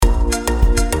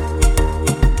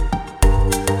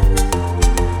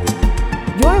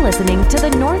listening to the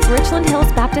North Richland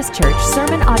Hills Baptist Church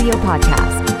Sermon Audio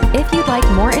Podcast. If you'd like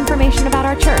more information about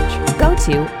our church, go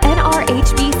to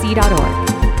nrhbc.org.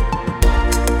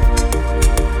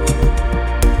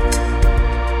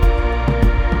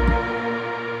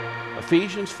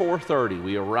 Ephesians 4:30,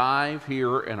 we arrive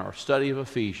here in our study of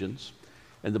Ephesians,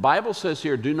 and the Bible says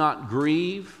here, do not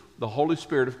grieve the Holy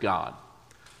Spirit of God.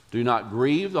 Do not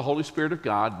grieve the Holy Spirit of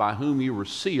God, by whom you were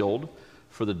sealed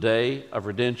for the day of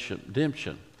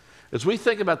redemption. As we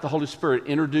think about the Holy Spirit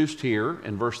introduced here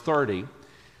in verse 30,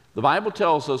 the Bible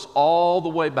tells us all the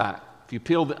way back, if you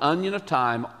peel the onion of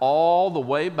time all the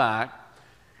way back,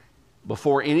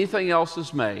 before anything else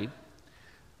is made,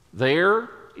 there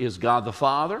is God the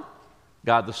Father,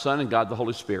 God the Son, and God the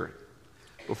Holy Spirit.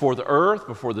 Before the earth,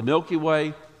 before the Milky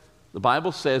Way, the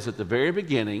Bible says at the very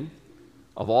beginning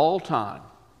of all time,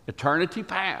 eternity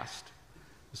past,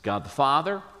 is God the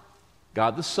Father,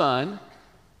 God the Son,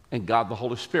 and God the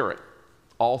Holy Spirit,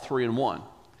 all three in one.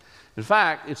 In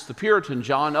fact, it's the Puritan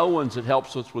John Owens that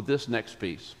helps us with this next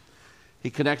piece. He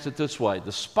connects it this way.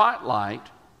 The spotlight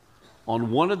on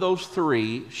one of those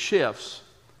three shifts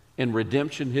in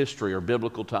redemption history or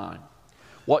biblical time.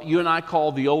 What you and I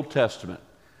call the Old Testament,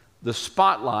 the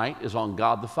spotlight is on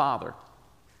God the Father.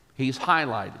 He's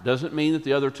highlighted. Doesn't mean that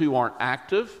the other two aren't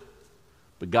active,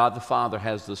 but God the Father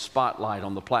has the spotlight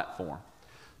on the platform.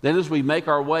 Then as we make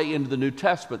our way into the New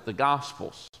Testament, the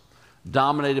Gospels,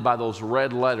 dominated by those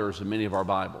red letters in many of our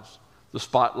Bibles, the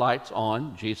spotlight's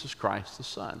on Jesus Christ the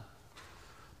Son.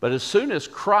 But as soon as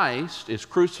Christ is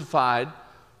crucified,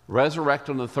 resurrected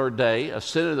on the third day,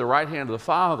 ascended to the right hand of the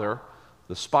Father,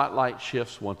 the spotlight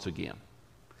shifts once again.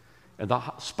 And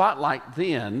the spotlight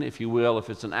then, if you will, if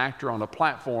it's an actor on a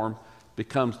platform,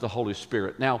 becomes the Holy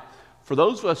Spirit. Now, for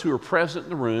those of us who are present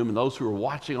in the room and those who are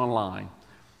watching online,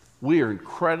 we are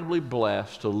incredibly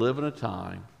blessed to live in a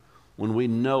time when we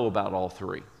know about all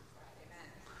three.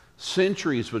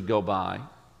 Centuries would go by,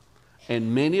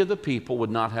 and many of the people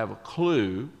would not have a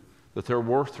clue that there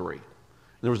were three.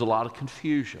 There was a lot of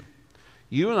confusion.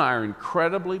 You and I are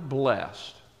incredibly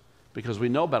blessed because we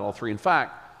know about all three. In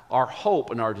fact, our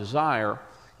hope and our desire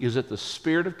is that the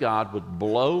Spirit of God would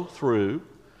blow through.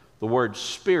 The word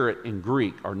Spirit in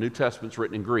Greek, our New Testament's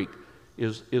written in Greek,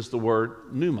 is the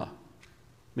word pneuma.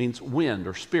 Means wind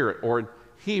or spirit, or in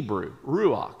Hebrew,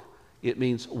 ruach, it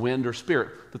means wind or spirit.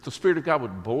 That the Spirit of God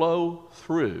would blow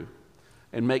through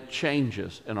and make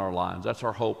changes in our lives. That's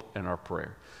our hope and our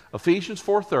prayer. Ephesians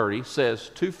 4:30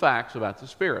 says two facts about the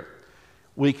Spirit.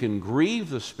 We can grieve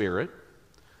the Spirit,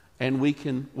 and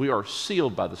we are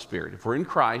sealed by the Spirit. If we're in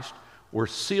Christ, we're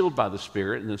sealed by the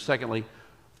Spirit. And then secondly,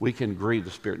 we can grieve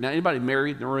the Spirit. Now, anybody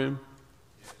married in the room?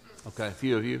 Okay, a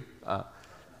few of you.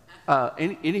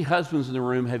 Any husbands in the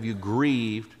room, have you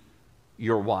grieved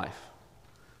your wife?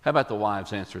 How about the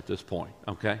wives answer at this point?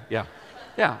 Okay,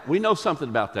 yeah, we know something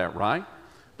about that, right?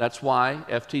 That's why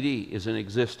FTD is in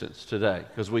existence today,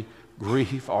 because we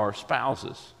grieve our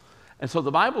spouses. And so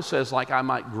the Bible says, like, I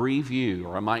might grieve you,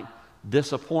 or I might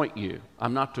disappoint you.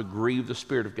 I'm not to grieve the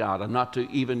Spirit of God. I'm not to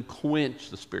even quench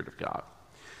the Spirit of God.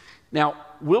 Now,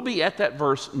 we'll be at that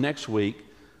verse next week,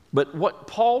 but what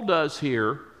Paul does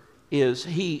here is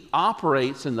he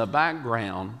operates in the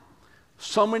background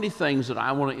so many things that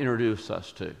I want to introduce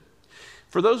us to.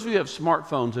 For those of you who have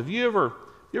smartphones, have you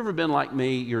ever been like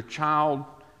me? Your child,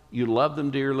 you love them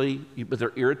dearly, but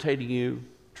they're irritating you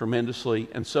tremendously,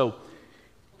 and so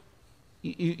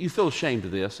you feel ashamed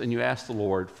of this, and you ask the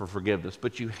Lord for forgiveness,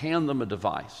 but you hand them a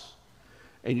device,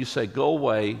 and you say, go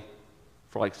away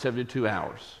for like 72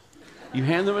 hours. You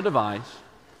hand them a device,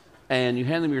 and you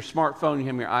hand them your smartphone, you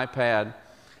hand them your iPad,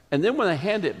 and then when they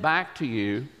hand it back to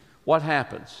you, what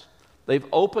happens? They've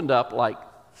opened up like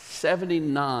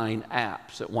 79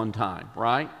 apps at one time,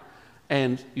 right?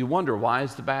 And you wonder, why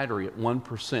is the battery at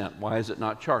 1%? Why is it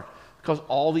not charged? Because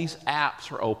all these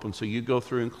apps are open, so you go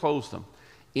through and close them.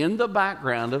 In the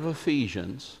background of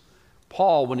Ephesians,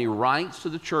 Paul, when he writes to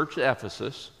the church at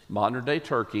Ephesus, modern-day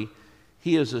Turkey,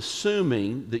 he is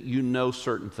assuming that you know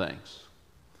certain things.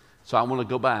 So I want to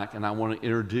go back and I want to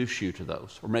introduce you to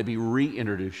those, or maybe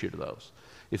reintroduce you to those.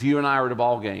 If you and I are at a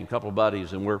ball game, a couple of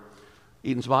buddies, and we're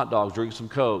eating some hot dogs, drinking some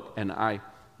Coke, and I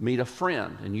meet a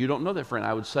friend, and you don't know that friend,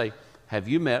 I would say, have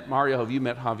you met Mario? Have you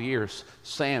met Javier?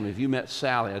 Sam, have you met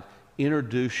Sally? I'd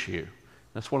introduce you.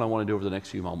 That's what I want to do over the next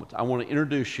few moments. I want to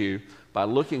introduce you by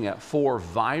looking at 4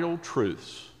 vital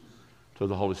truths to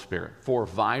the Holy Spirit. 4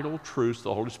 vital truths to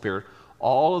the Holy Spirit.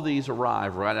 All of these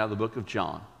arrive right out of the book of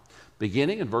John.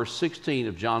 Beginning in verse 16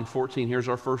 of John 14, here's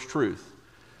our first truth.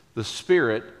 The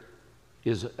Spirit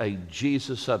is a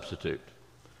Jesus substitute.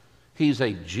 He's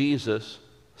a Jesus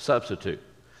substitute.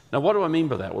 Now, what do I mean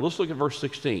by that? Well, let's look at verse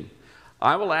 16.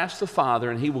 I will ask the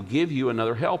Father, and he will give you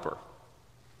another helper.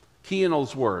 Key in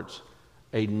those words,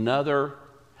 another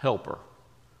helper.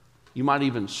 You might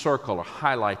even circle or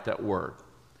highlight that word,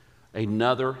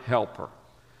 another helper.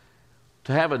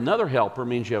 To have another helper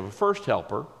means you have a first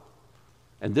helper,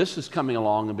 and this is coming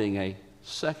along and being a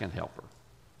second helper.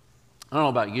 I don't know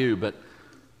about you, but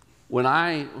when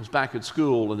I was back at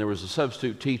school and there was a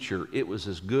substitute teacher, it was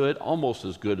as good, almost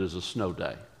as good as a snow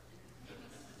day,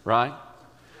 right?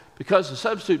 Because the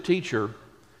substitute teacher,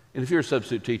 and if you're a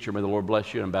substitute teacher, may the Lord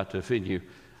bless you, I'm about to offend you,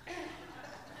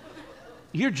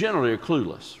 you're generally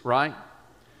clueless, right?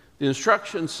 The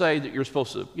instructions say that you're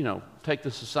supposed to, take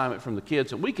this assignment from the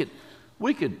kids, and we could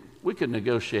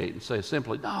negotiate and say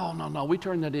simply, no, we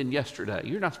turned that in yesterday.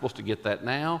 You're not supposed to get that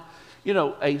now.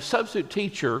 A substitute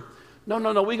teacher,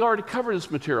 no, we already covered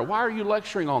this material. Why are you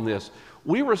lecturing on this?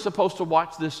 We were supposed to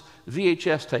watch this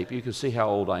VHS tape. You can see how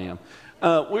old I am.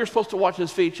 We were supposed to watch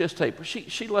this VHS tape.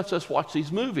 She lets us watch these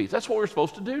movies. That's what we're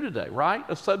supposed to do today, right?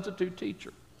 A substitute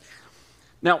teacher.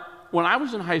 Now, when I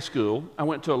was in high school, I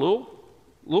went to a little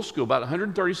school, about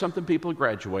 130-something people had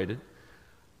graduated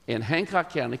in Hancock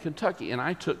County, Kentucky, and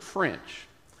I took French.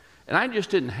 And I just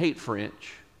didn't hate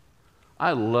French.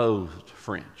 I loathed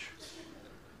French.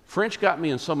 French got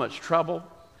me in so much trouble.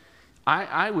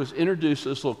 I was introduced to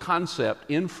this little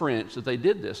concept in French that they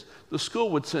did this. The school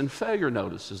would send failure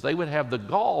notices. They would have the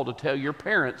gall to tell your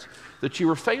parents that you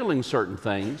were failing certain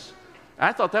things.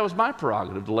 I thought that was my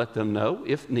prerogative to let them know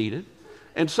if needed.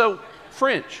 And so,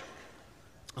 French.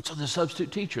 And so the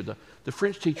substitute teacher, the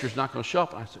French teacher is not going to show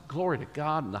up. And I said, glory to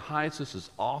God in the highest, this is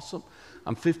awesome.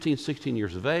 I'm 15, 16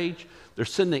 years of age. They're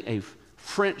sending a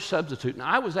French substitute. Now,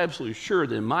 I was absolutely sure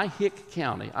that in my Hick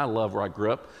County, I love where I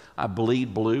grew up, I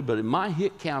bleed blue, but in my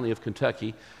Hick County of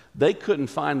Kentucky, they couldn't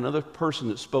find another person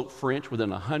that spoke French within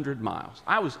 100 miles.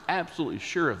 I was absolutely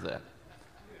sure of that.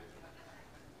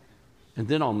 And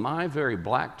then on my very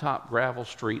blacktop gravel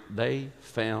street, they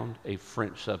found a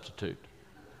French substitute.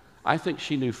 I think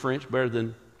she knew French better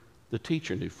than the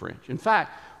teacher knew French. In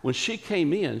fact, when she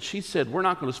came in, she said, we're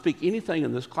not going to speak anything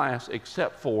in this class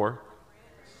except for,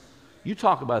 you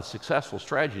talk about a successful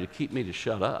strategy to keep me to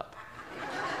shut up.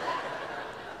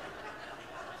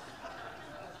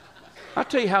 I'll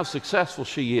tell you how successful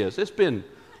she is. It's been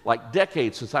like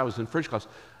decades since I was in French class.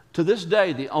 To this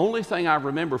day, the only thing I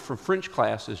remember from French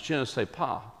class is je ne sais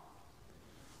pas.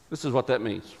 This is what that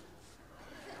means.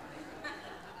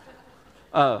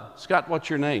 Scott, what's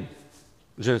your name?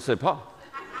 Je ne sais pas.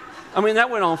 I mean, that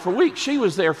went on for weeks. She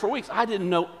was there for weeks. I didn't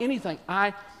know anything.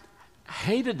 I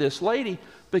hated this lady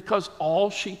because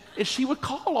she would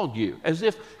call on you as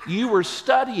if you were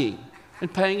studying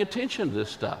and paying attention to this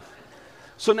stuff.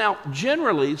 So now,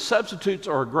 generally, substitutes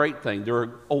are a great thing. They're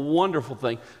a wonderful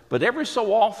thing. But every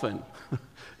so often,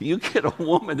 you get a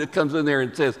woman that comes in there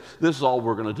and says, this is all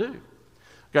we're going to do.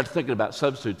 I got to thinking about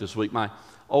substitute this week. My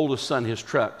oldest son, his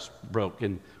trucks broke,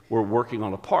 and we're working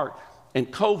on a part.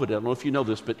 And COVID, I don't know if you know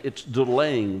this, but it's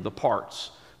delaying the parts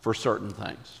for certain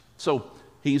things. So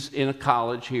he's in a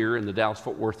college here in the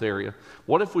Dallas-Fort Worth area.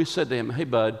 What if we said to him, hey,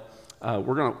 bud,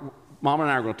 Mom and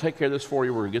I are going to take care of this for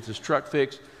you. We're going to get this truck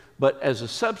fixed. But as a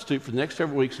substitute for the next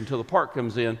several weeks until the part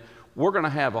comes in, we're going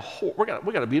to have we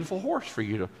got a beautiful horse for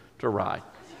you to ride.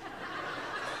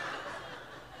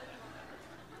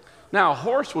 Now, a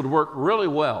horse would work really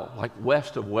well, like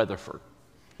west of Weatherford.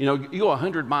 You go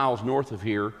 100 miles north of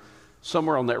here,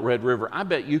 somewhere on that Red River, I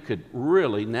bet you could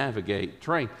really navigate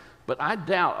terrain. But I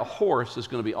doubt a horse is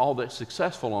going to be all that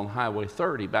successful on Highway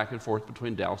 30 back and forth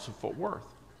between Dallas and Fort Worth.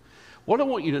 What I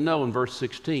want you to know in verse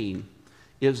 16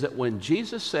 is that when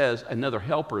Jesus says another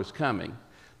helper is coming,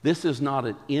 this is not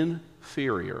an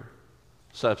inferior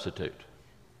substitute.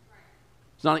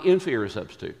 It's not an inferior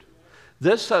substitute.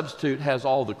 This substitute has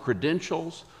all the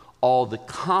credentials, all the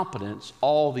competence,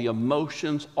 all the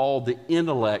emotions, all the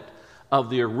intellect of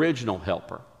the original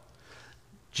helper.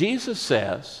 Jesus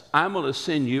says, I'm going to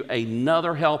send you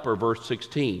another helper, verse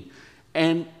 16.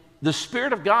 And the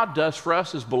Spirit of God does for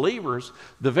us as believers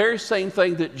the very same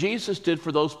thing that Jesus did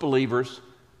for those believers,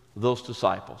 those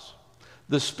disciples.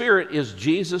 The Spirit is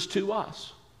Jesus to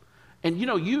us. And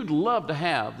you'd love to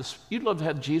have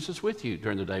Jesus with you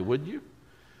during the day, wouldn't you?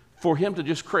 For him to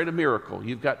just create a miracle.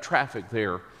 You've got traffic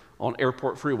there on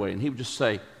Airport Freeway, and he would just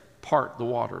say, part the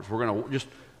waters. We're going to just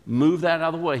move that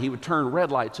out of the way. He would turn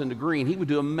red lights into green. He would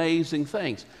do amazing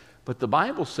things. But the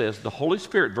Bible says the Holy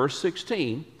Spirit, verse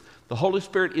 16, the Holy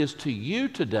Spirit is to you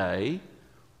today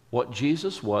what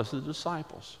Jesus was to the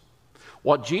disciples.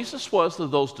 What Jesus was to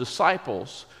those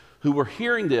disciples who were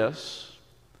hearing this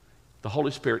The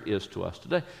Holy Spirit is to us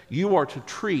today. You are to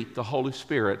treat the Holy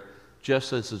Spirit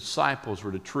just as the disciples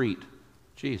were to treat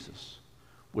Jesus,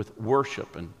 with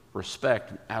worship and respect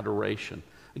and adoration.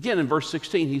 Again, in verse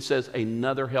 16, he says,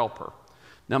 another helper.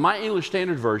 Now, my English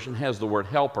Standard Version has the word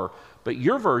helper, but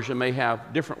your version may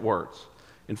have different words.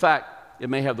 In fact, it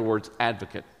may have the words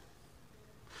advocate.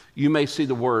 You may see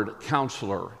the word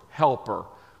counselor, helper,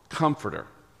 comforter.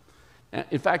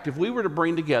 In fact, if we were to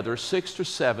bring together 6 or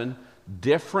 7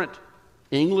 different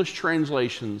English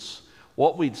translations,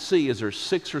 what we'd see is there's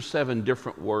 6 or 7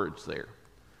 different words there.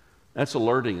 That's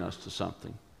alerting us to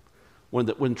something.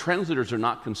 When translators are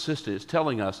not consistent, it's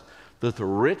telling us that the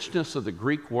richness of the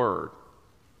Greek word,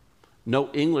 no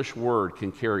English word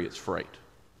can carry its freight.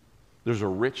 There's a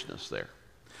richness there.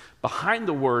 Behind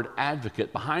the word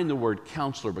advocate, behind the word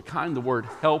counselor, behind the word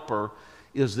helper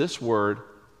is this word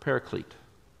paraclete.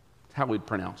 That's how we'd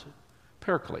pronounce it,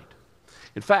 paraclete.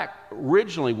 In fact,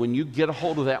 originally when you get a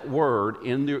hold of that word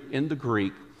in the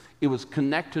Greek, it was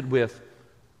connected with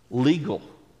legal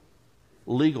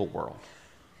world.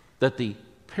 That the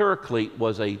paraclete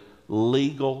was a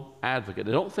legal advocate.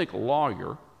 I don't think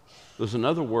lawyer. There's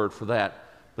another word for that.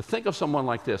 But think of someone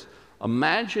like this.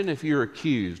 Imagine if you're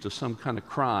accused of some kind of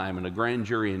crime and a grand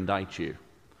jury indicts you.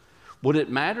 Would it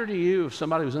matter to you if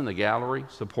somebody was in the gallery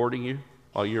supporting you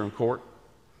while you're in court?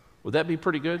 Would that be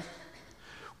pretty good?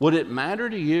 Would it matter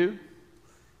to you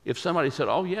if somebody said,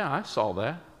 oh yeah, I saw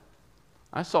that.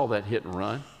 I saw that hit and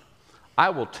run. I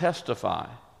will testify.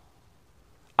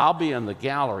 I'll be in the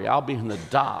gallery. I'll be in the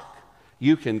dock.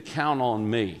 You can count on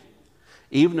me.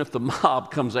 Even if the mob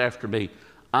comes after me,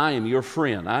 I am your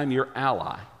friend. I am your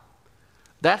ally.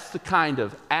 That's the kind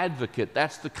of advocate,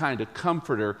 that's the kind of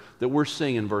comforter that we're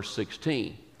seeing in verse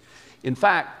 16. In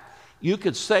fact, you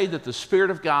could say that the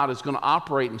Spirit of God is going to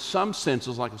operate in some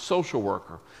senses like a social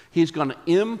worker. He's going to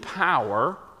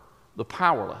empower the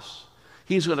powerless.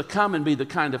 He's going to come and be the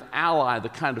kind of ally, the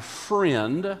kind of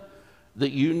friend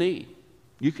that you need.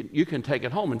 You can take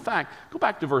it home. In fact, go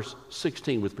back to verse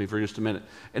 16 with me for just a minute.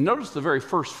 And notice the very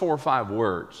first 4 or 5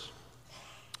 words.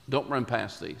 Don't run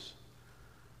past these.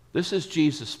 This is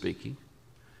Jesus speaking.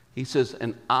 He says,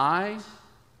 and I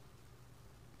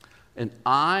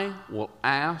will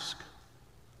ask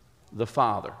the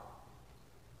Father.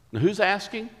 Now, who's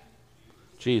asking?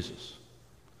 Jesus.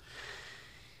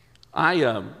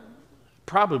 I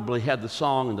probably had the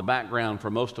song in the background for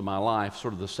most of my life,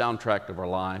 sort of the soundtrack of our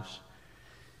lives.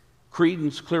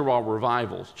 Creedence Clearwater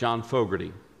Revivals, John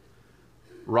Fogerty,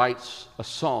 writes a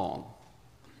song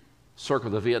circa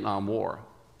the Vietnam War.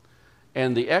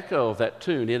 And the echo of that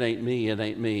tune, it ain't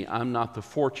me, I'm not the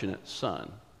fortunate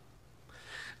son.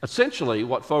 Essentially,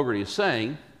 what Fogerty is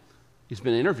saying, he's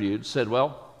been interviewed, said,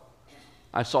 well,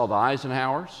 I saw the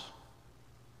Eisenhowers.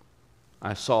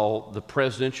 I saw the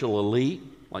presidential elite,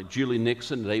 like Julie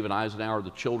Nixon, David Eisenhower,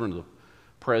 the children of the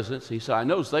presidents. He said, I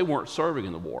noticed they weren't serving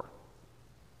in the war.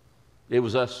 It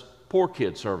was us poor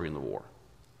kids serving in the war.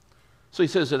 So he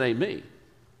says, it ain't me.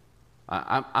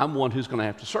 I'm one who's going to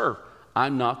have to serve.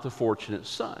 I'm not the fortunate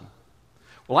son.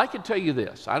 Well, I can tell you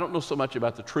this. I don't know so much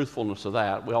about the truthfulness of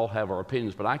that. We all have our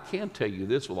opinions, but I can tell you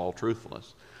this with all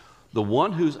truthfulness. The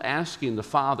one who's asking the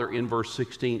Father in verse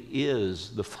 16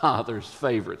 is the Father's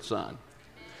favorite son.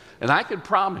 And I can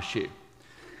promise you,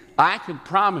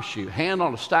 hand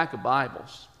on a stack of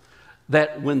Bibles,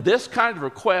 that when this kind of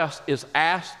request is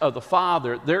asked of the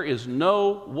Father, there is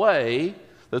no way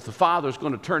that the Father is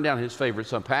going to turn down his favorite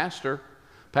son. Pastor,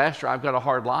 I've got a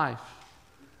hard life.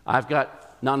 I've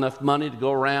got not enough money to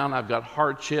go around. I've got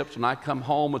hardships. When I come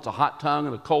home, it's a hot tongue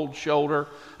and a cold shoulder.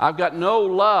 I've got no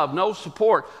love, no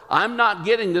support. I'm not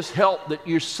getting this help that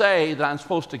you say that I'm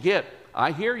supposed to get.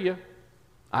 I hear you.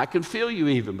 I can feel you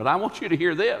even, but I want you to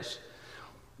hear this.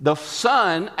 The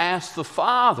Son asked the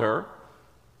Father,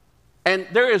 and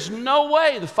there is no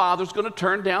way the Father's going to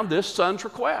turn down this Son's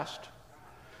request.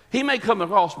 He may come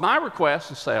across my request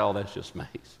and say, oh, that's just me.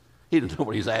 He doesn't know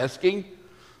what he's asking,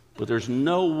 but there's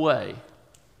no way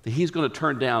that he's going to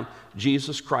turn down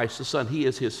Jesus Christ the Son. He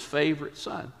is his favorite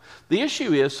son. The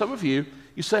issue is, some of you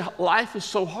say, life is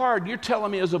so hard. You're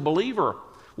telling me as a believer,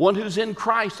 one who's in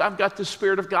Christ, I've got the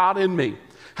Spirit of God in me.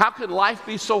 How can life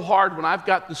be so hard when I've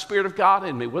got the Spirit of God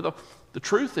in me? Well, the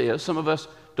truth is, some of us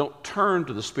don't turn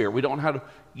to the Spirit. We don't know how to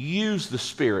use the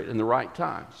Spirit in the right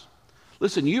times.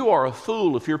 Listen, you are a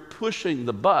fool if you're pushing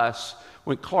the bus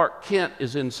when Clark Kent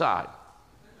is inside.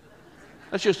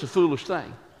 That's just a foolish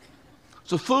thing.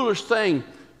 It's a foolish thing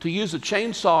to use a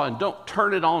chainsaw and don't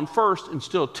turn it on first and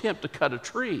still attempt to cut a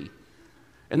tree.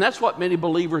 And that's what many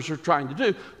believers are trying to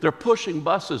do. They're pushing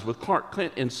buses with Clark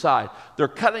Kent inside. They're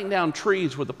cutting down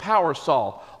trees with a power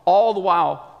saw, all the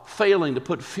while failing to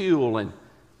put fuel and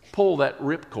pull that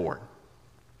ripcord.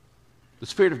 The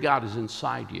Spirit of God is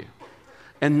inside you.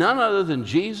 And none other than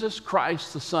Jesus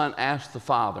Christ the Son asked the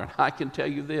Father. And I can tell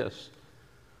you this,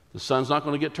 the Son's not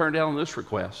going to get turned down on this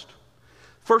request.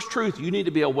 First truth you need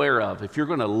to be aware of if you're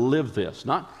going to live this,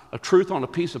 not a truth on a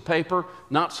piece of paper,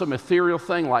 not some ethereal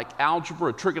thing like algebra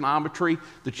or trigonometry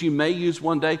that you may use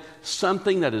one day,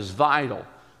 something that is vital.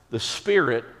 The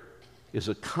Spirit is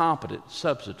a competent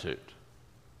substitute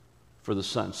for the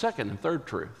Son. Second and third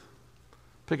truth,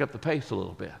 pick up the pace a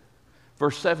little bit.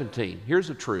 Verse 17, here's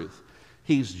the truth.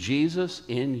 He's Jesus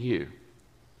in you.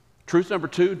 Truth number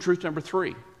 2 and truth number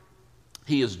 3.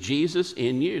 He is Jesus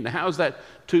in you. Now, how is that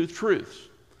two truths?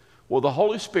 Well, the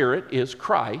Holy Spirit is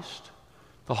Christ.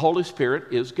 The Holy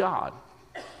Spirit is God.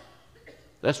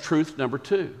 That's truth number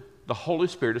 2. The Holy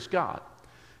Spirit is God.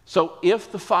 So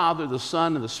if the Father, the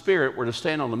Son, and the Spirit were to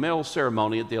stand on the medal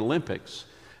ceremony at the Olympics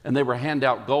and they were to hand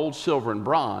out gold, silver, and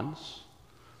bronze,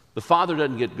 the Father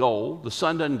doesn't get gold, the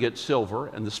Son doesn't get silver,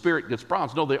 and the Spirit gets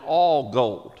bronze. No, they're all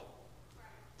gold.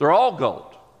 They're all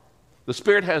gold. The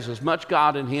Spirit has as much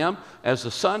God in him as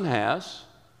the Son has,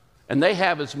 and they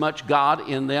have as much God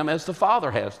in them as the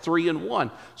Father has, 3 in 1.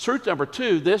 Truth number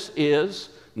 2, this is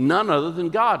none other than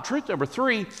God. Truth number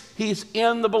 3, he's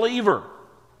in the believer.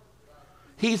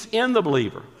 He's in the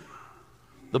believer.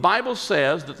 The Bible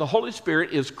says that the Holy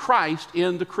Spirit is Christ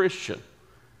in the Christian.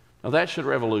 Now that should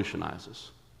revolutionize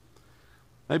us.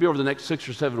 Maybe over the next 6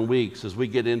 or 7 weeks, as we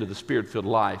get into the Spirit-filled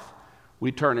life,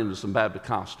 we turn into some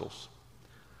Baptist-Costals.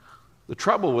 The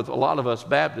trouble with a lot of us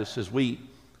Baptists is we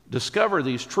discover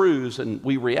these truths and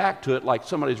we react to it like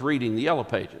somebody's reading the Yellow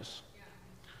Pages.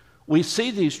 We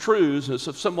see these truths as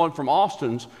if someone from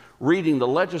Austin's reading the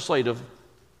legislative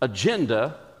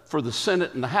agenda for the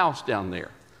Senate and the House down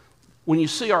there. When you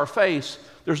see our face,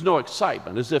 there's no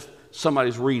excitement, as if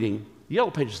somebody's reading the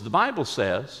Yellow Pages. The Bible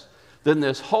says, then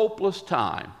this hopeless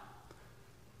time,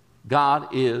 God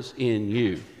is in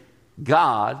you.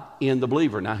 God in the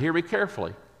believer. Now hear me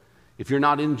carefully. If you're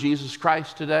not in Jesus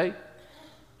Christ today,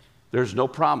 there's no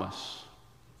promise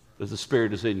that the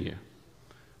Spirit is in you.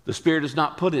 The Spirit is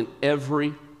not put in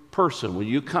every person. When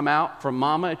you come out from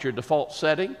mama at your default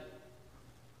setting,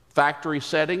 factory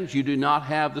settings, you do not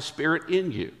have the Spirit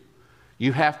in you.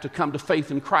 You have to come to faith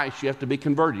in Christ. You have to be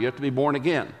converted. You have to be born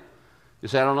again. You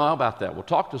say, I don't know about that. Well,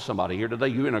 talk to somebody here today.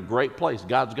 You're in a great place.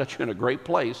 God's got you in a great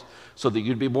place so that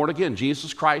you'd be born again.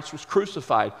 Jesus Christ was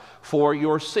crucified for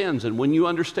your sins. And when you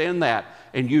understand that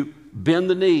and you bend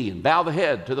the knee and bow the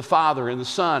head to the Father and the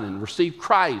Son and receive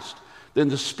Christ, then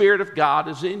the Spirit of God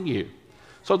is in you.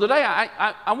 So today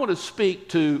I want to speak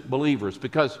to believers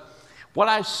because what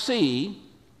I see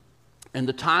in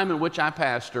the time in which I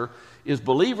pastor is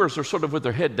believers are sort of with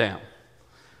their head down.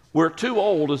 We're too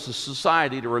old as a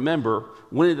society to remember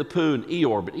Winnie the Pooh and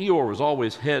Eeyore, but Eeyore was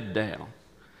always head down.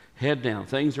 Head down.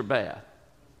 Things are bad.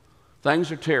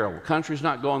 Things are terrible. Country's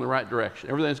not going the right direction.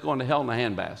 Everything's going to hell in a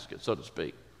handbasket, so to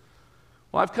speak.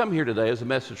 Well, I've come here today as a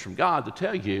message from God to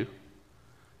tell you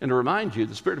and to remind you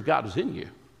the Spirit of God is in you.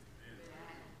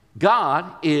 God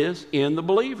is in the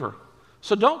believer.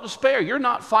 So don't despair. You're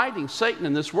not fighting Satan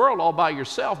in this world all by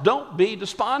yourself. Don't be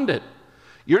despondent.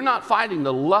 You're not fighting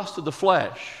the lust of the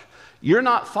flesh. You're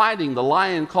not fighting the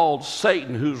lion called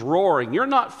Satan who's roaring. You're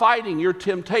not fighting your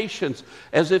temptations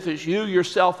as if it's you,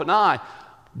 yourself, and I.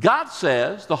 God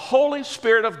says the Holy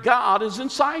Spirit of God is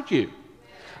inside you.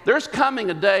 There's coming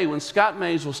a day when Scott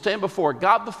Mays will stand before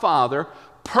God the Father,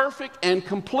 perfect and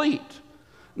complete.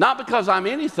 Not because I'm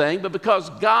anything, but because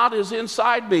God is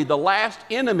inside me. The last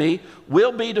enemy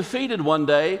will be defeated one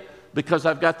day because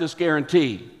I've got this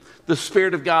guarantee. The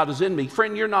Spirit of God is in me.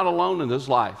 Friend, you're not alone in this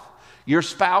life. Your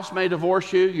spouse may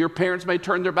divorce you. Your parents may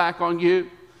turn their back on you.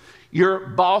 Your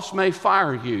boss may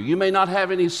fire you. You may not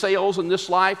have any sales in this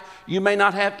life. You may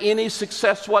not have any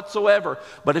success whatsoever.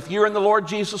 But if you're in the Lord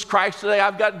Jesus Christ today,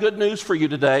 I've got good news for you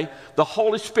today. The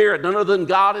Holy Spirit, none other than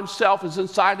God Himself, is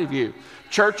inside of you.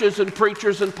 Churches and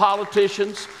preachers and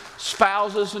politicians,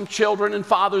 spouses and children and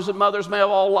fathers and mothers may have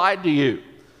all lied to you.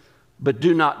 But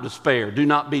do not despair. Do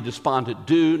not be despondent.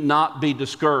 Do not be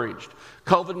discouraged.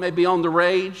 COVID may be on the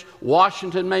rage.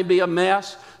 Washington may be a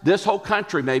mess. This whole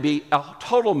country may be a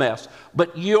total mess.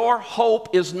 But your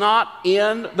hope is not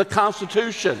in the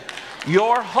Constitution.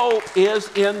 Your hope is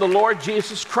in the Lord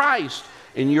Jesus Christ.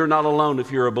 And you're not alone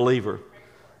if you're a believer.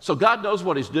 So God knows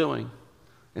what He's doing.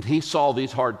 And He saw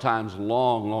these hard times a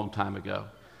long, long time ago.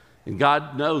 And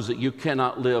God knows that you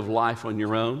cannot live life on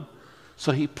your own.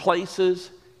 So He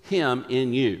places Him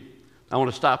in you. I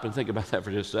want to stop and think about that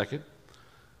for just a second.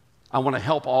 I want to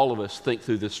help all of us think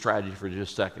through this strategy for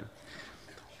just a second.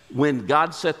 when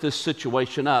God set this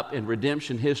situation up in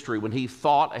redemption history, when he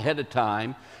thought ahead of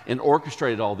time and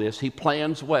orchestrated all this, he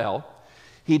plans well.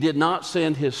 He did not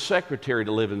send his secretary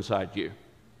to live inside you.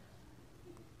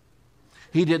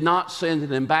 He did not send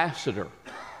an ambassador.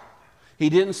 He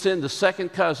didn't send the second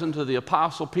cousin to the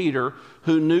Apostle Peter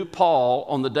who knew Paul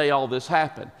on the day all this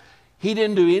happened. He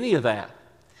didn't do any of that.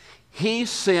 He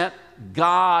sent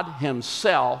God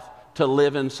himself to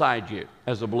live inside you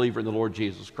as a believer in the Lord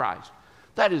Jesus Christ.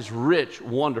 That is rich,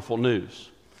 wonderful news.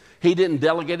 He didn't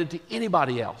delegate it to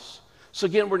anybody else. So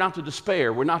again, we're not to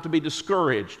despair. We're not to be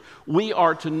discouraged. We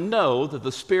are to know that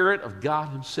the Spirit of God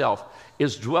himself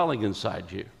is dwelling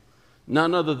inside you.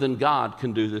 None other than God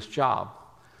can do this job.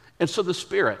 And so the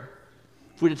Spirit,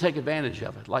 if we're to take advantage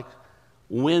of it, like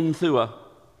wind through a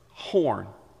horn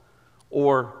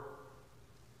or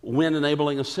wind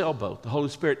enabling a sailboat, the Holy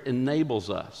Spirit enables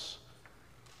us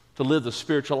to live the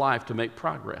spiritual life, to make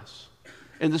progress.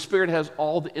 And the Spirit has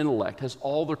all the intellect, has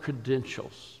all the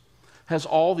credentials, has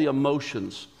all the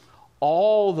emotions,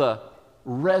 all the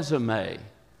resume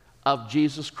of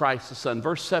Jesus Christ the Son.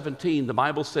 Verse 17, the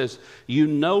Bible says, you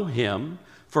know him,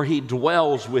 for he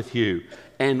dwells with you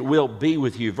and will be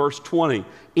with you. Verse 20,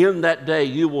 in that day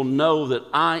you will know that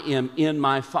I am in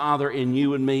my Father, in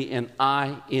you and me, and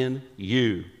I in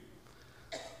you.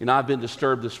 You know, I've been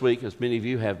disturbed this week, as many of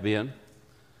you have been.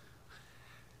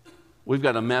 We've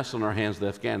got a mess on our hands with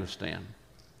Afghanistan.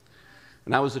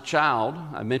 When I was a child,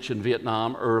 I mentioned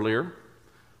Vietnam earlier.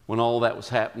 When all that was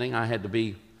happening, I had to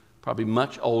be probably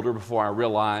much older before I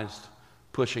realized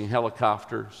pushing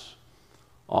helicopters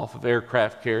off of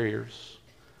aircraft carriers,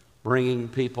 bringing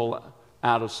people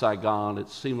out of Saigon. It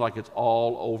seemed like it's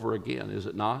all over again, is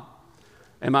it not?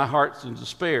 And my heart's in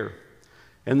despair.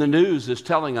 And the news is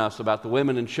telling us about the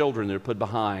women and children that are put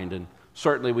behind, and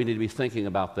certainly we need to be thinking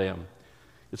about them.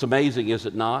 It's amazing, is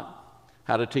it not,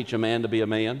 how to teach a man to be a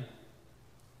man?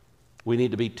 We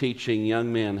need to be teaching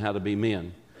young men how to be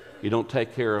men. You don't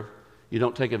take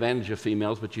advantage of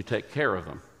females, but you take care of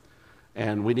them.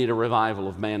 And we need a revival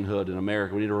of manhood in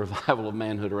America. We need a revival of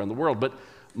manhood around the world. But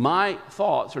my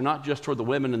thoughts are not just toward the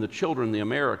women and the children, the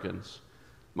Americans.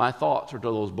 My thoughts are to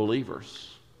those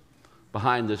believers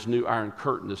behind this new Iron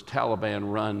Curtain, this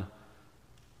Taliban-run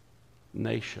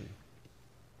nation.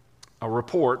 A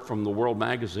report from the World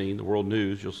Magazine, the World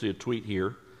News, you'll see a tweet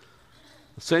here,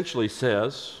 essentially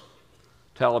says,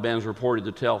 Taliban's reported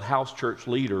to tell house church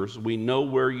leaders, we know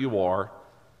where you are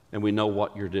and we know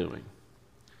what you're doing.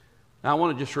 Now I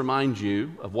want to just remind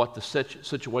you of what the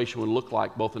situation would look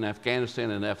like both in Afghanistan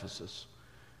and Ephesus.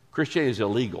 Christianity is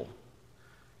illegal.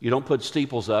 You don't put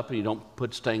steeples up and you don't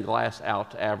put stained glass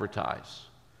out to advertise.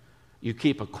 You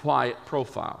keep a quiet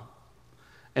profile.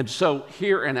 And so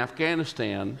here in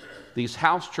Afghanistan, these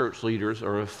house church leaders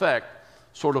are in effect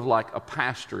sort of like a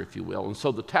pastor, if you will. And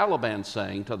so the Taliban's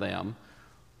saying to them,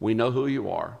 we know who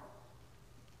you are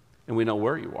and we know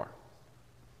where you are.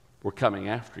 We're coming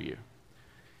after you.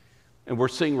 And we're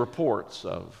seeing reports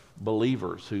of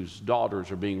believers whose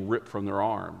daughters are being ripped from their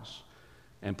arms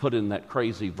and put in that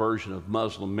crazy version of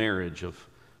Muslim marriage, of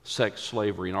sex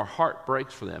slavery. And our heart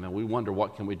breaks for them and we wonder,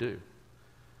 what can we do?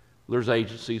 There's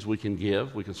agencies we can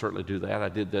give. We can certainly do that. I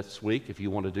did this week. If you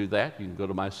want to do that, you can go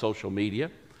to my social media.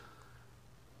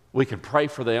 We can pray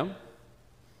for them.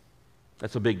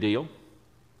 That's a big deal.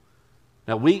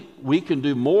 Now, we can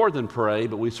do more than pray,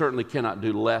 but we certainly cannot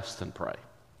do less than pray.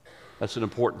 That's an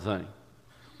important thing.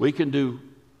 We can do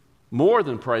more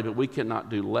than pray, but we cannot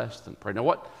do less than pray. Now,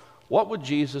 what would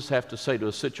Jesus have to say to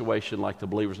a situation like the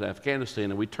believers in Afghanistan?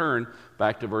 And we turn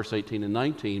back to verse 18 and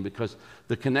 19 because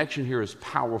the connection here is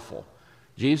powerful.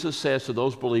 Jesus says to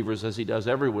those believers, as he does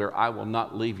everywhere, I will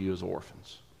not leave you as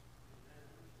orphans.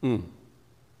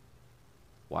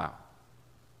 Wow.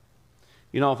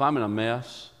 You know, if I'm in a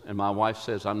mess and my wife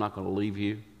says, I'm not going to leave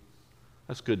you,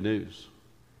 that's good news.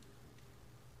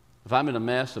 If I'm in a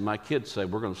mess and my kids say,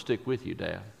 we're going to stick with you,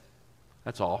 Dad,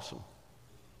 that's awesome.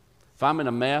 If I'm in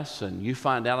a mess and you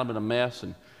find out I'm in a mess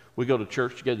and we go to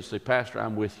church together and say, Pastor,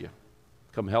 I'm with you,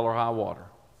 come hell or high water.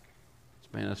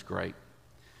 Man, that's great.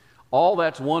 All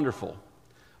that's wonderful,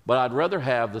 but I'd rather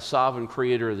have the sovereign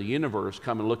creator of the universe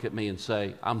come and look at me and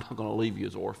say, I'm not going to leave you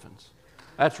as orphans.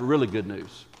 That's really good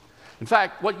news. In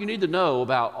fact, what you need to know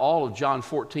about all of John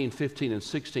 14, 15, and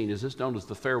 16 is this known as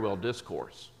the farewell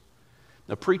discourse.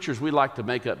 Now, preachers, we like to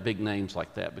make up big names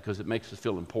like that because it makes us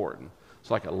feel important.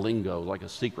 It's like a lingo, like a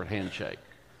secret handshake.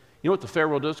 You know what the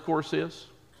farewell discourse is?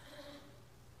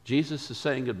 Jesus is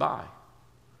saying goodbye.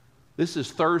 This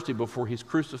is Thursday before he's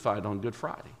crucified on Good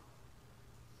Friday.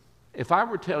 If I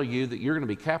were to tell you that you're going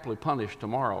to be capitally punished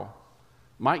tomorrow,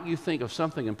 might you think of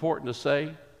something important to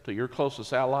say to your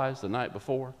closest allies the night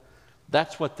before?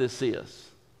 That's what this is.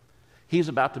 He's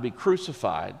about to be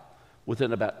crucified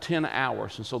within about 10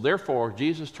 hours. And so therefore,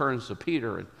 Jesus turns to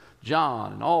Peter and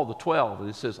John and all the 12, and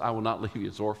he says, I will not leave you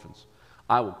as orphans.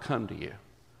 I will come to you.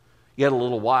 Yet a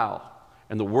little while,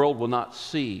 and the world will not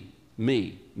see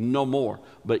me no more,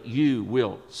 but you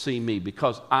will see me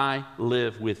because I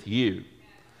live with you.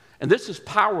 And this is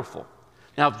powerful.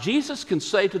 Now, if Jesus can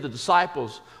say to the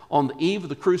disciples on the eve of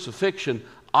the crucifixion,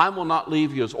 I will not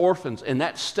leave you as orphans, and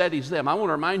that steadies them. I want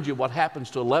to remind you what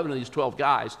happens to 11 of these 12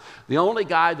 guys. The only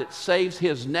guy that saves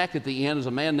his neck at the end is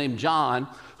a man named John,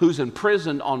 who's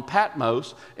imprisoned on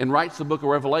Patmos and writes the book of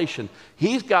Revelation.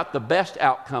 He's got the best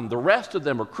outcome. The rest of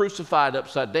them are crucified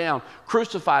upside down,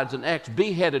 crucified as an X,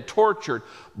 beheaded, tortured,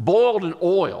 boiled in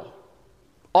oil.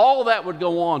 All that would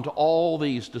go on to all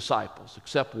these disciples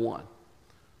except one.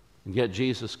 And yet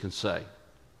Jesus can say,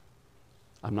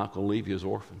 I'm not going to leave you as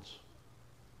orphans.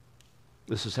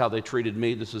 This is how they treated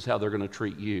me. This is how they're going to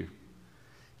treat you.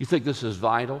 You think this is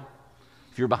vital?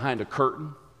 If you're behind a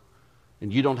curtain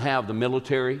and you don't have the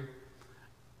military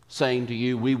saying to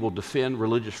you, we will defend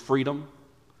religious freedom,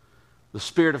 the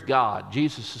Spirit of God,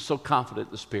 Jesus is so confident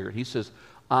in the Spirit. He says,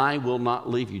 I will not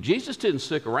leave you. Jesus didn't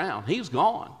stick around. He's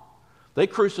gone. They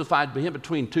crucified him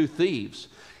between two thieves.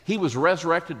 He was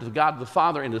resurrected to God the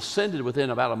Father and ascended within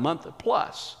about a month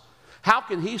plus. How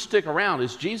can he stick around?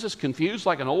 Is Jesus confused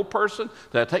like an old person?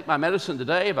 Did I take my medicine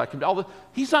today? If I can, all this?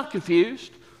 He's not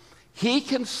confused. He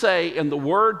can say in the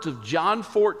words of John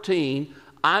 14,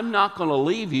 I'm not going to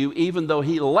leave you, even though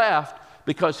he left,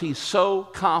 because he's so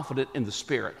confident in the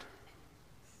Spirit.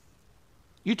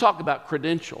 You talk about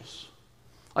credentials.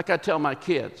 Like I tell my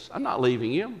kids, I'm not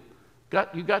leaving you.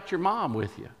 You got your mom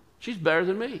with you. She's better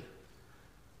than me.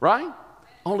 Right?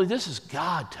 Only this is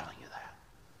God telling you that.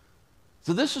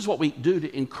 So this is what we do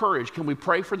to encourage. Can we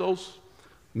pray for those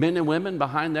men and women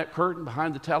behind that curtain,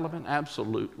 behind the Taliban?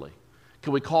 Absolutely.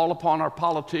 Can we call upon our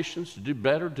politicians to do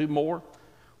better, do more?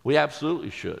 We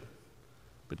absolutely should.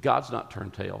 But God's not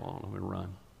turned tail on them and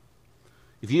run.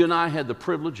 If you and I had the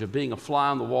privilege of being a fly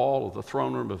on the wall of the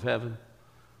throne room of heaven,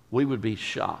 we would be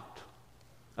shocked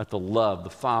at the love the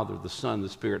Father, the Son, the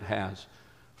Spirit has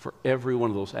for every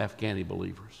one of those Afghani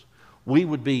believers. We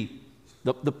would be,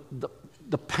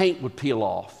 the paint would peel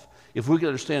off if we could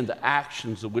understand the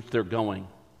actions of which they're going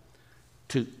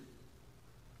to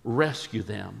rescue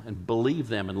them and believe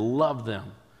them and love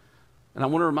them. And I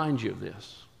want to remind you of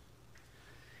this.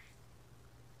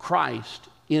 Christ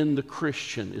in the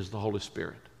Christian is the Holy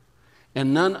Spirit.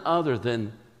 And none other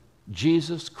than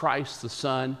Jesus Christ the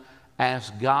Son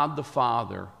asked God the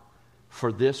Father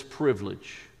for this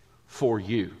privilege for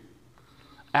you.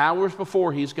 Hours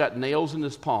before he's got nails in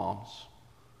his palms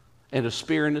and a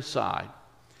spear in his side,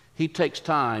 he takes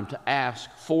time to ask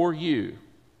for you,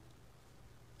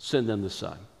 send them the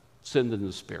Son, send them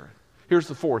the Spirit. Here's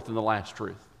the fourth and the last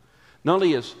truth. Not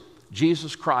only is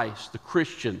Jesus Christ, the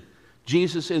Christian,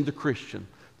 Jesus in the Christian,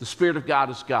 the Spirit of God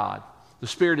is God, the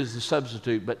Spirit is the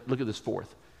substitute, but look at this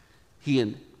fourth.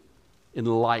 He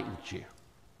enlightens you.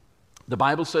 The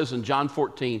Bible says in John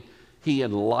 14, he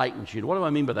enlightens you. What do I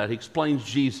mean by that? He explains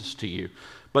Jesus to you.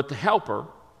 But the Helper,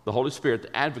 the Holy Spirit,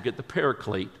 the Advocate, the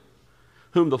Paraclete,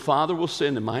 whom the Father will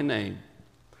send in my name,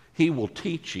 he will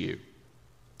teach you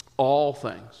all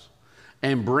things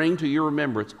and bring to your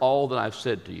remembrance all that I've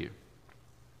said to you.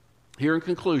 Here in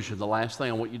conclusion, the last thing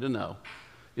I want you to know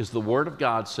is the Word of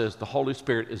God says the Holy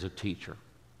Spirit is a teacher.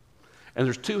 And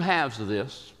there's two halves of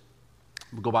this.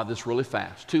 We'll go by this really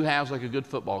fast. Two halves like a good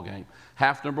football game.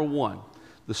 Half number one,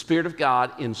 the Spirit of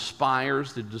God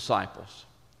inspires the disciples.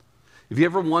 Have you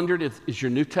ever wondered is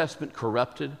your New Testament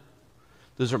corrupted?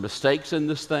 Is there mistakes in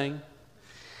this thing?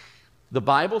 The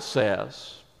Bible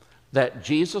says that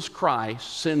Jesus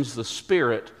Christ sends the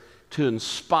Spirit to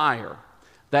inspire.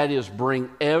 That is, bring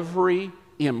every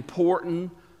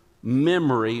important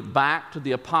memory back to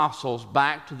the apostles,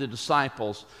 back to the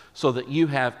disciples, so that you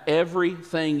have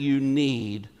everything you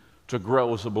need to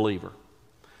grow as a believer.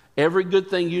 Every good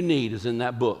thing you need is in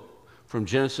that book, from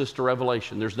Genesis to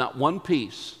Revelation. There's not one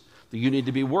piece that you need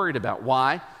to be worried about.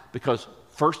 Why? Because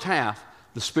first half,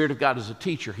 the Spirit of God is a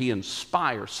teacher. He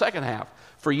inspires. Second half,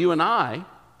 for you and I,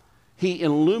 he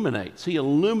illuminates. He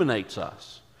illuminates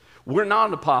us. We're not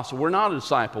an apostle. We're not a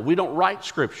disciple. We don't write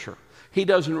Scripture. He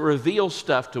doesn't reveal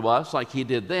stuff to us like he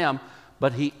did them,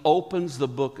 but he opens the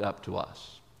book up to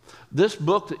us. This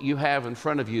book that you have in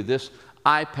front of you, this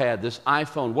iPad, this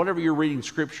iPhone, whatever you're reading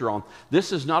Scripture on,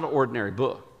 this is not an ordinary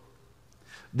book.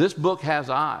 This book has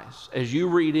eyes. As you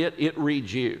read it, it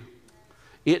reads you.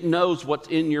 It knows what's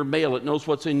in your mail. It knows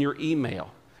what's in your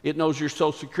email. It knows your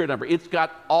Social Security number. It's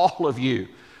got all of you.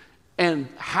 And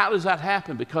how does that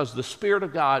happen? Because the Spirit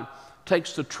of God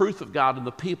takes the truth of God and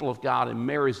the people of God and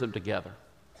marries them together.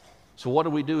 So what do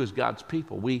we do as God's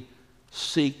people? We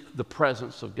seek the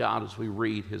presence of God as we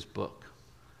read His book.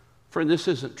 Friend, this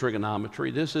isn't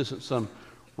trigonometry. This isn't some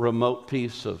remote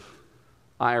piece of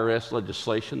IRS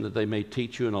legislation that they may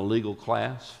teach you in a legal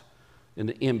class in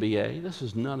the MBA. This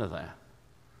is none of that.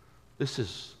 This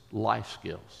is life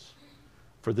skills.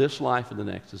 For this life and the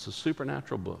next, it's a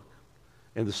supernatural book.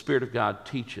 And the Spirit of God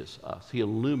teaches us. He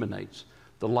illuminates.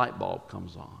 The light bulb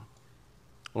comes on.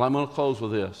 Well, I'm going to close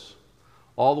with this.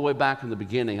 All the way back in the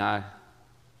beginning, I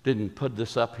didn't put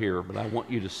this up here, but I want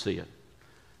you to see it.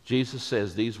 Jesus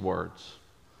says these words,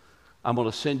 I'm going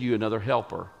to send you another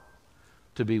helper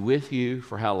to be with you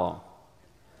for how long?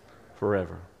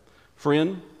 Forever.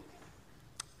 Friend,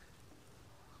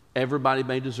 everybody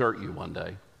may desert you one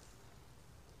day.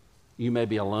 You may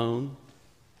be alone,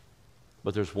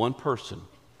 but there's one person,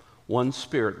 one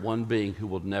spirit, one being who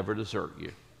will never desert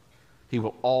you. He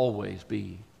will always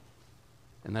be,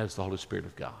 and that is the Holy Spirit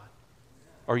of God.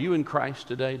 Are you in Christ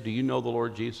today? Do you know the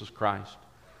Lord Jesus Christ?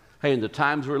 Hey, in the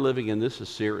times we're living in, this is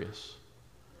serious.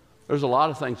 There's a lot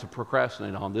of things to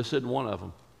procrastinate on. This isn't one of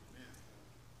them.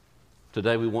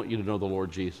 Today we want you to know the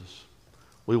Lord Jesus.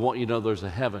 We want you to know there's a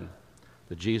heaven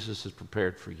that Jesus has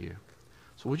prepared for you.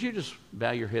 So would you just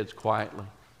bow your heads quietly?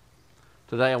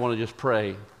 Today I want to just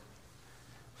pray.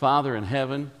 Father in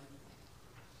heaven,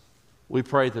 we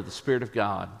pray that the Spirit of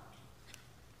God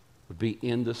would be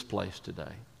in this place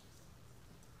today.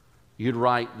 You'd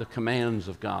write the commands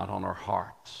of God on our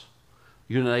hearts.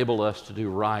 You'd enable us to do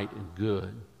right and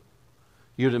good.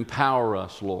 You'd empower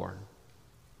us, Lord.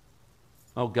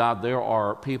 Oh God, there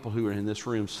are people who are in this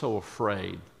room so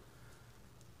afraid.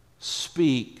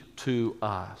 Speak to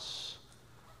us.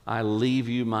 I leave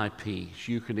you my peace.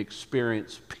 You can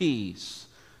experience peace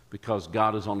because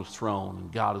God is on the throne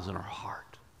and God is in our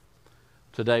heart.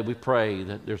 Today we pray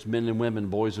that there's men and women,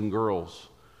 boys and girls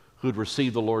who'd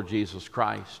receive the Lord Jesus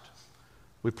Christ.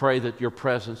 We pray that your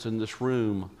presence in this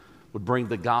room would bring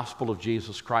the gospel of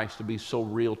Jesus Christ to be so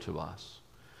real to us.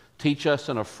 Teach us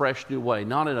in a fresh new way,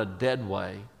 not in a dead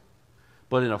way,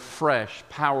 but in a fresh,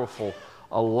 powerful,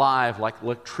 alive, like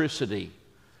electricity.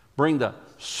 Bring the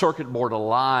circuit board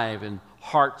alive in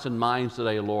hearts and minds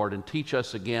today, Lord, and teach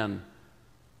us again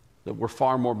that we're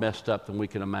far more messed up than we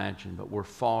can imagine, but we're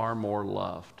far more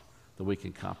loved than we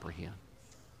can comprehend.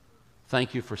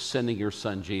 Thank you for sending your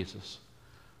Son, Jesus,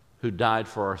 who died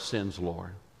for our sins,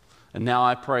 Lord. And now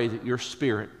I pray that your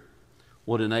Spirit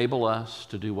would enable us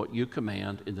to do what you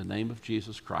command. In the name of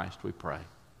Jesus Christ, we pray.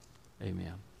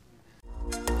 Amen.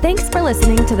 Thanks for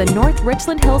listening to the North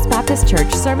Richland Hills Baptist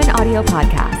Church Sermon Audio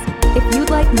Podcast. If you'd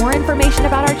like more information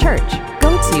about our church,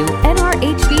 go to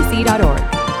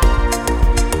nrhbc.org.